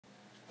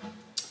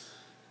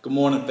Good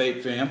morning,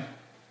 Fate fam.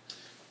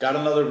 Got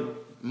another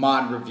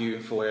mod review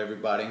for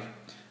everybody.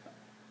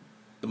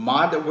 The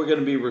mod that we're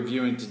going to be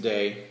reviewing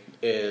today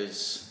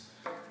is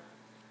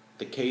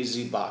the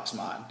KZ Box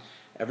mod.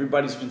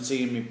 Everybody's been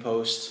seeing me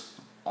post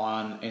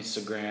on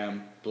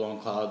Instagram, blowing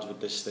clouds with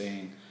this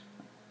thing.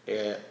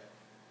 It's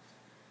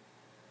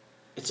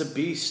a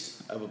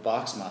beast of a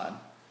box mod,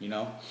 you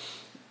know.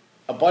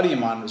 A buddy of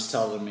mine was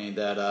telling me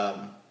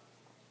that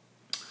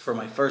for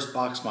my first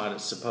box mod,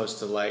 it's supposed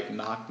to like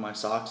knock my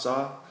socks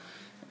off,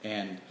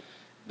 and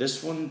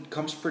this one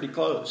comes pretty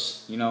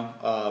close. You know,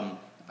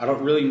 I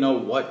don't really know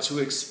what to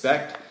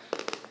expect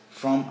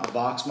from a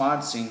box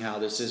mod, seeing how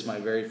this is my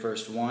very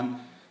first one,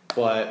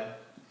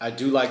 but I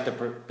do like the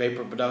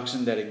vapor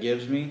production that it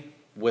gives me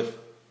with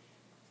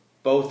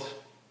both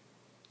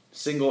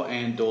single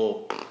and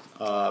dual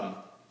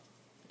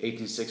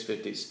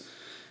 18650s.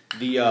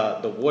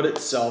 The wood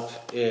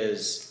itself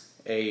is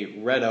a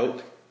red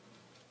oak.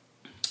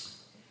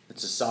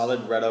 It's a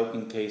solid red oak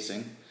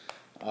encasing.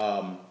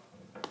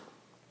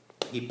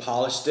 He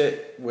polished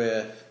it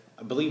with,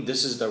 I believe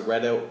this is the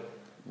red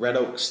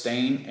oak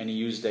stain, and he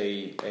used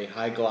a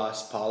high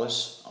gloss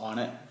polish on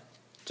it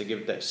to give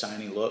it that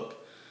shiny look,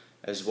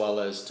 as well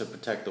as to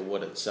protect the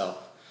wood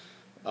itself.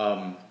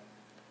 I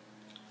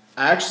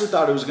actually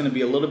thought it was going to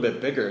be a little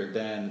bit bigger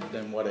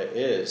than what it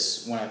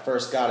is when I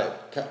first got it.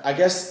 I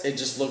guess it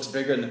just looks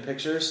bigger in the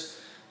pictures,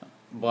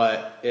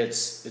 but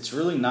it's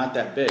really not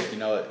that big. You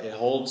know, it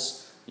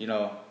holds, you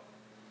know,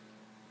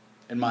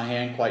 in my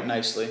hand quite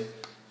nicely.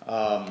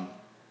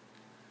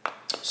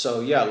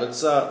 So yeah,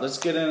 let's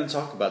get in and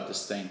talk about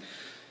this thing.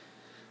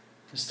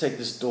 Let's take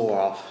this door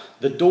off.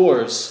 The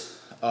doors,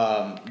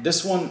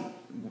 this one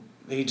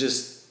he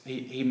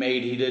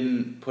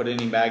didn't put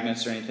any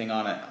magnets or anything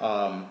on it.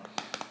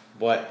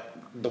 But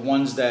the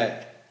ones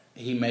that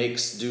he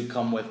makes do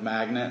come with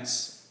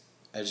magnets.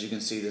 As you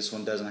can see, this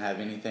one doesn't have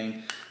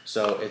anything,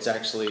 so it's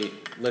actually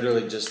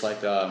literally just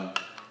like a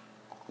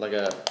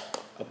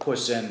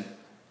push-in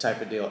type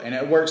of deal, and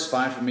it works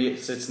fine for me. It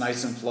sits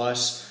nice and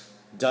flush.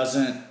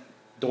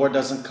 Door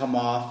doesn't come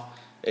off.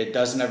 It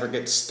doesn't ever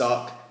get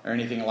stuck or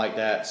anything like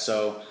that.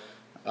 So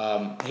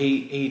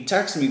he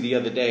texted me the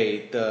other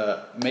day,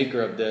 the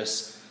maker of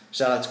this.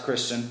 Shout out to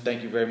Christian.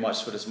 Thank you very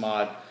much for this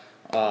mod.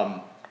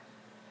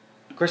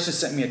 Christian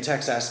sent me a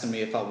text asking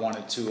me if I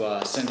wanted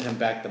to send him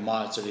back the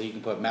mod so that he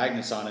can put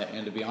magnets on it.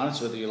 And to be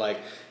honest with you, like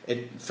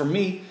for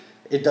me,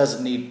 it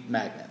doesn't need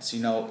magnets.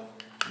 You know,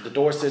 the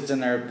door sits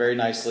in there very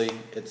nicely.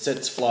 It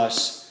sits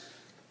flush.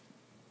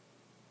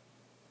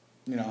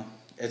 You know,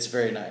 it's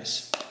very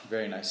nice,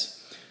 very nice.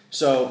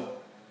 So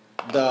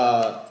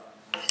the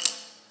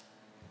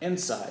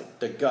inside,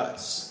 the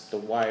guts, the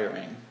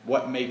wiring,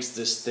 what makes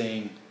this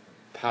thing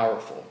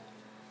powerful?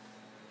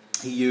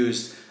 He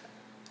used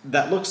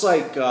that looks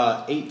like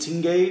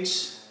 18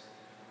 gauge.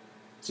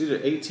 It's either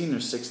 18 or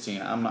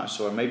 16. I'm not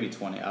sure. Maybe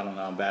 20. I don't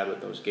know. I'm bad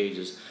with those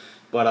gauges.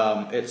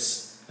 But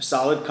it's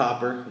solid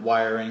copper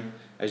wiring.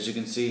 As you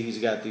can see, he's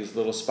got these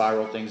little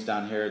spiral things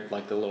down here,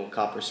 like the little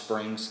copper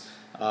springs.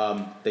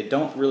 They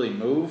don't really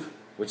move,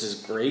 which is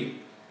great.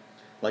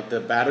 Like the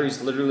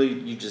batteries, literally,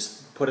 you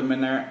just put them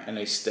in there and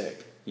they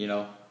stick. You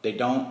know, they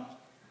don't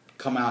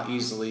come out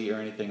easily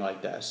or anything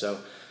like that.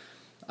 So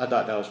I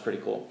thought that was pretty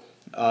cool.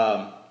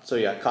 So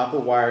yeah, copper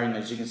wiring.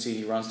 As you can see,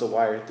 he runs the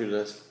wire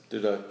through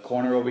the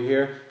corner over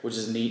here, which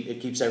is neat. It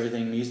keeps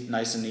everything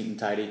nice and neat and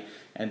tidy.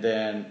 And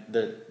then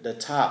the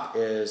top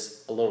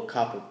is a little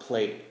copper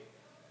plate.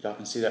 Y'all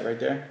can see that right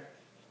there.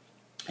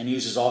 And he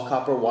uses all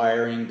copper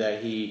wiring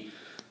that he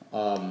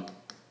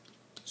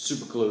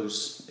super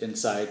glues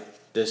inside.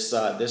 This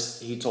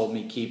he told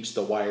me keeps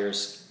the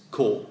wires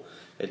cool.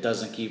 It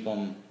doesn't keep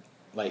them,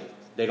 like,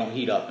 they don't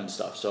heat up and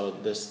stuff. So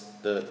this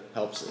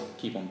helps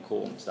keep them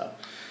cool and stuff.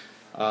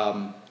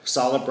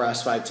 Solid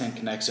brass 510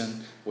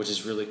 connection, which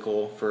is really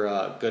cool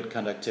for good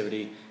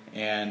conductivity.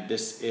 And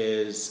this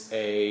is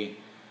a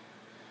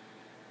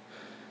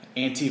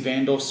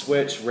anti-vandal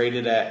switch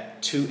rated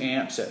at 2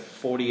 amps at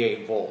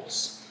 48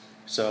 volts.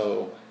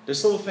 So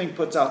this little thing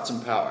puts out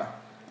some power.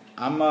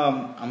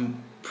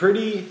 I'm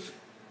pretty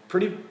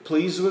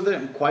pleased with it.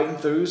 I'm quite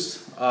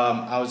enthused.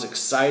 I was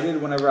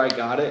excited whenever I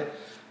got it.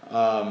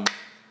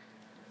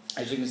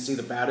 As you can see,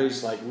 the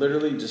batteries like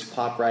literally just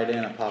pop right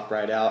in and pop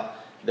right out.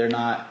 They're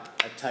not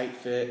a tight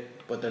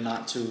fit, but they're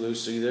not too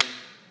loose either,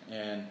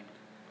 and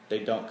they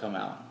don't come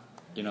out.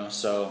 You know,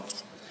 so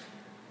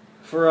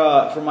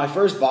for my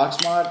first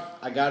box mod,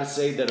 I gotta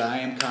say that I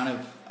am kind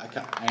of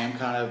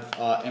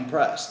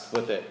impressed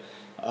with it.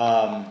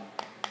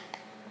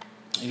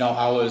 You know,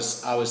 I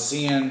was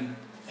seeing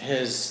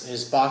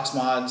his box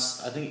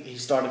mods. I think he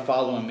started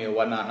following me or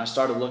whatnot, and I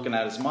started looking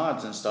at his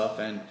mods and stuff,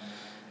 and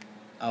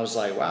I was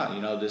like, wow,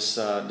 you know, this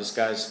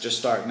guy's just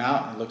starting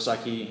out. It looks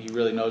like he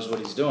really knows what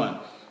he's doing,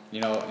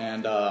 you know.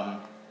 And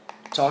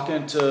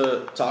talking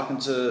to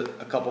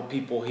a couple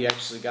people, he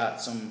actually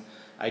got some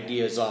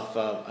ideas off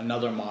of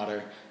another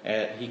modder,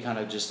 and he kind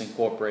of just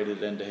incorporated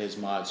it into his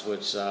mods,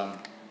 which I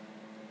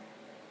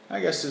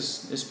guess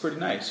is pretty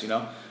nice, you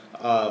know.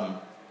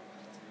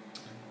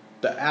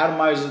 the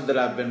atomizer that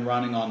I've been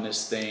running on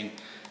this thing,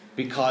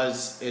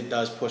 because it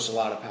does push a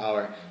lot of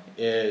power,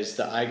 is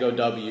the Igo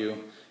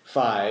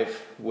W5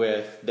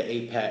 with the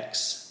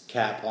Apex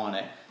cap on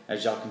it.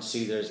 As y'all can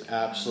see, there's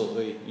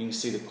absolutely, you can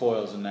see the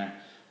coils in there.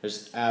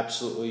 There's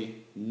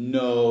absolutely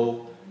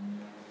no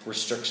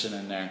restriction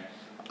in there.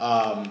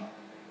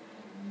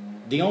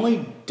 The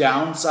only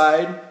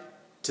downside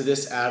to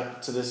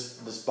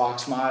this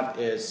box mod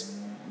is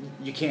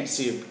you can't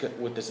see it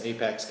with this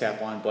Apex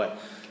cap on, but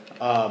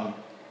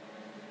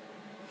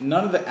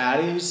none of the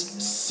addies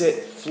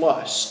sit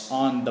flush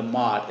on the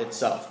mod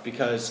itself,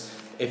 because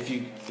if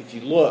you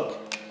look,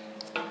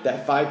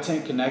 that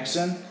 510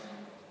 connection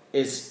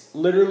is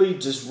literally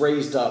just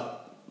raised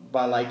up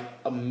by like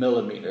a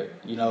millimeter,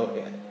 you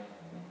know,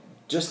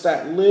 just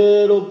that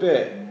little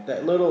bit,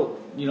 that little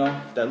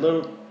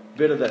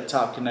bit of that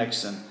top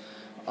connection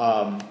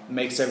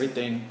makes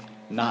everything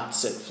not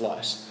sit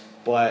flush.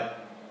 But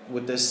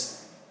with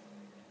this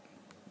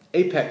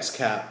Apex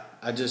cap,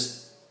 I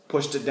just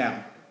pushed it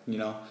down, you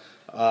know.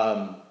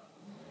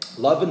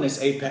 Loving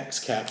this Apex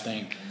cap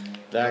thing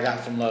that I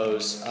got from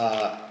Lowe's.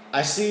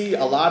 I see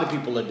a lot of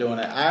people are doing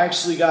it. I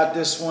actually got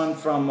this one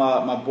from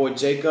my boy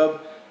Jacob.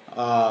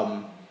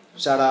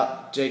 Shout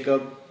out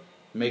Jacob,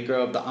 maker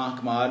of the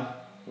Ankh mod.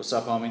 What's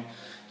up, homie?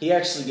 He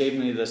actually gave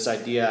me this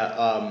idea.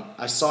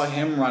 I saw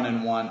him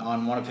running one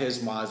on one of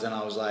his mods, and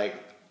I was like,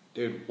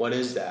 dude, what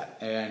is that?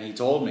 And he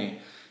told me,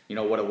 you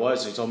know, what it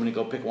was. He told me to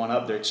go pick one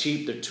up. They're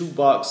cheap. They're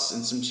 $2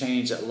 and some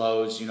change at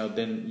Lowe's. You know,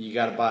 then you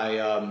got to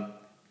buy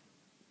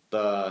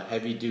the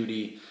heavy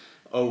duty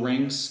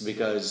O-rings,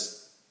 because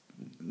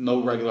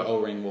no regular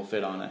O-ring will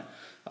fit on it.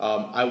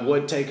 I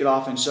would take it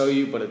off and show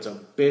you, but it's a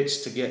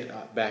bitch to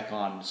get back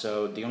on.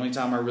 So the only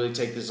time I really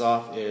take this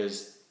off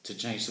is to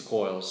change the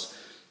coils,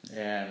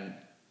 and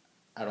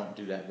I don't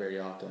do that very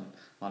often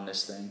on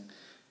this thing.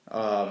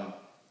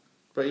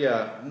 But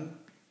yeah,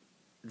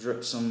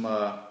 drip some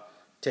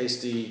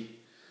tasty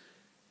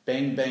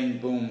Bang Bang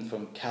Boom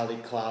from Cali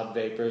Cloud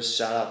Vapors.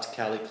 Shout out to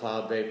Cali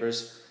Cloud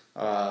Vapors.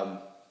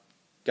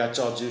 Got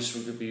y'all juice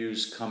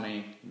reviews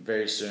coming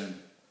very soon.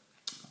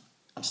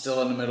 I'm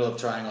still in the middle of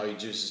trying all your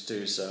juices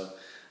too, so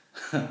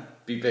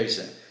be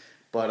patient.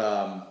 But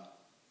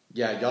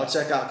yeah, y'all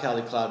check out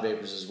Cali Cloud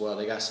Vapors as well.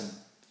 They got some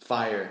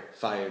fire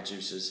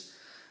juices.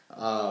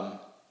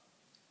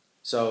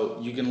 So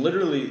you can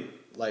literally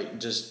like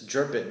just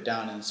drip it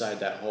down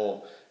inside that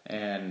hole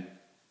and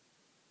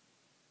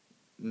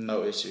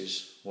no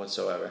issues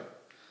whatsoever.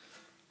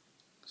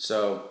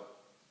 So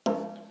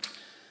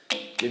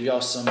give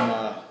y'all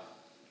some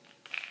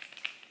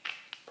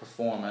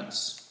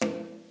performance.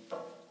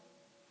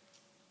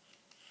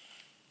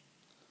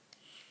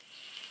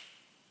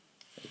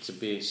 It's a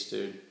beast,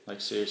 dude. Like,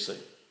 seriously.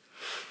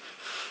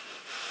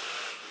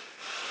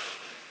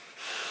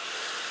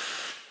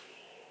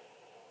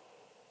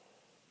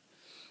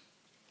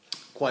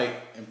 Quite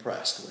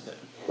impressed with it.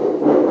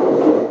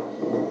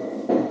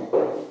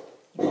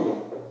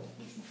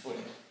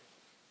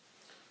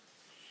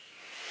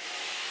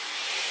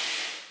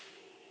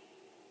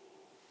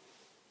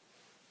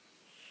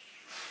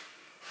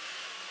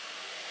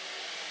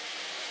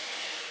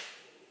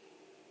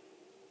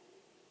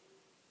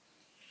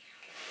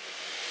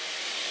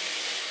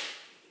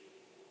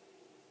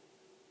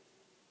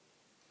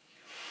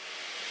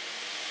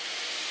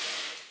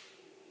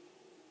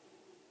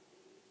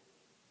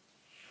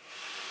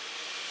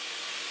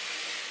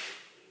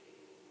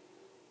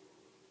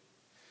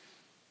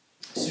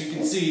 So you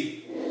can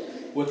see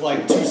with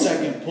like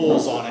 2-second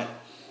pulls on it,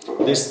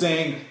 this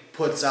thing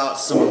puts out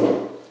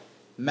some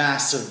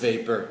massive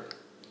vapor.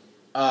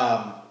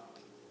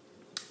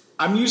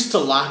 I'm used to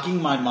locking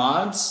my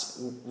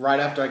mods right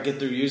after I get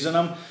through using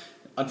them.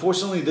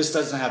 Unfortunately, this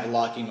doesn't have a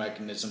locking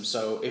mechanism,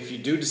 so if you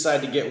do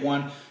decide to get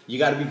one, you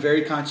got to be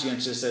very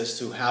conscientious as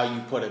to how you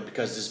put it,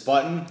 because this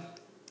button,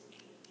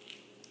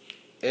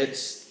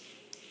 it's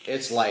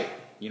light,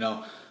 you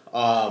know.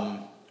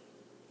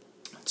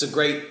 It's a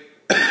great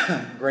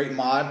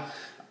mod.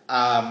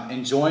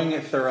 Enjoying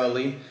it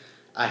thoroughly.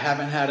 I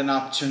haven't had an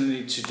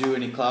opportunity to do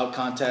any cloud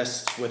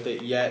contests with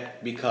it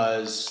yet,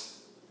 because,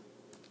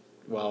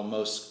 well,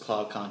 most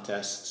cloud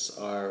contests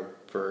are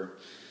for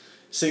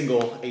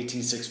single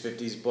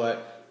 18650s,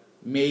 but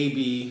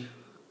maybe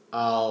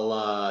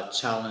I'll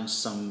challenge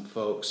some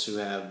folks who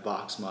have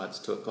box mods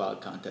to a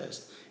cloud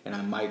contest, and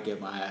I might get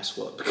my ass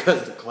whooped,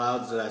 because the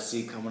clouds that I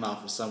see coming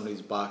off of some of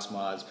these box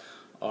mods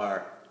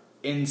are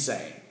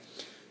insane.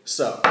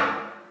 So,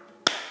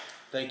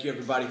 thank you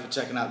everybody for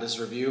checking out this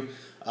review.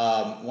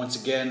 Once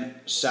again,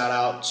 shout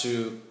out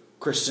to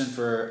Christian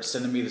for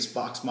sending me this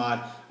box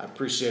mod. I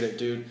appreciate it,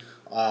 dude.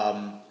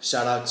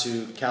 Shout out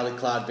to Cali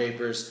Cloud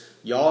Vapors.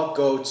 Y'all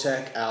go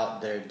check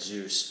out their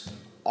juice.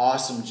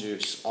 Awesome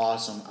juice.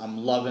 Awesome.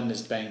 I'm loving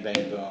this Bang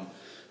Bang Boom.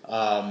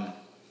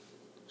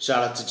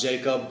 Shout out to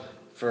Jacob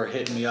for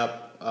hitting me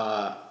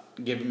up,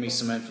 giving me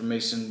some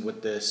information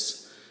with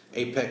this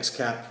Apex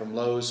cap from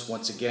Lowe's.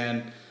 Once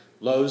again,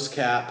 Lowe's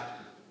cap.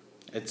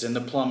 It's in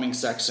the plumbing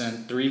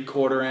section.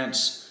 3/4 inch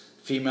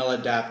female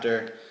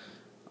adapter.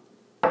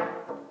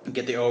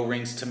 Get the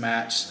O-rings to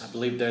match. I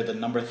believe they're the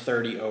number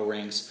 30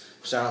 O-rings.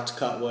 Shout out to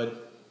Cutwood.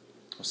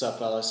 What's up,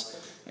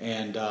 fellas?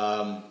 And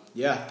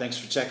yeah, thanks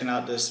for checking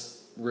out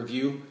this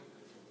review.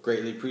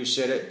 Greatly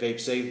appreciate it. Vape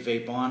safe,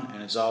 vape on,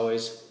 and as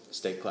always,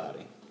 stay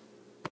cloudy.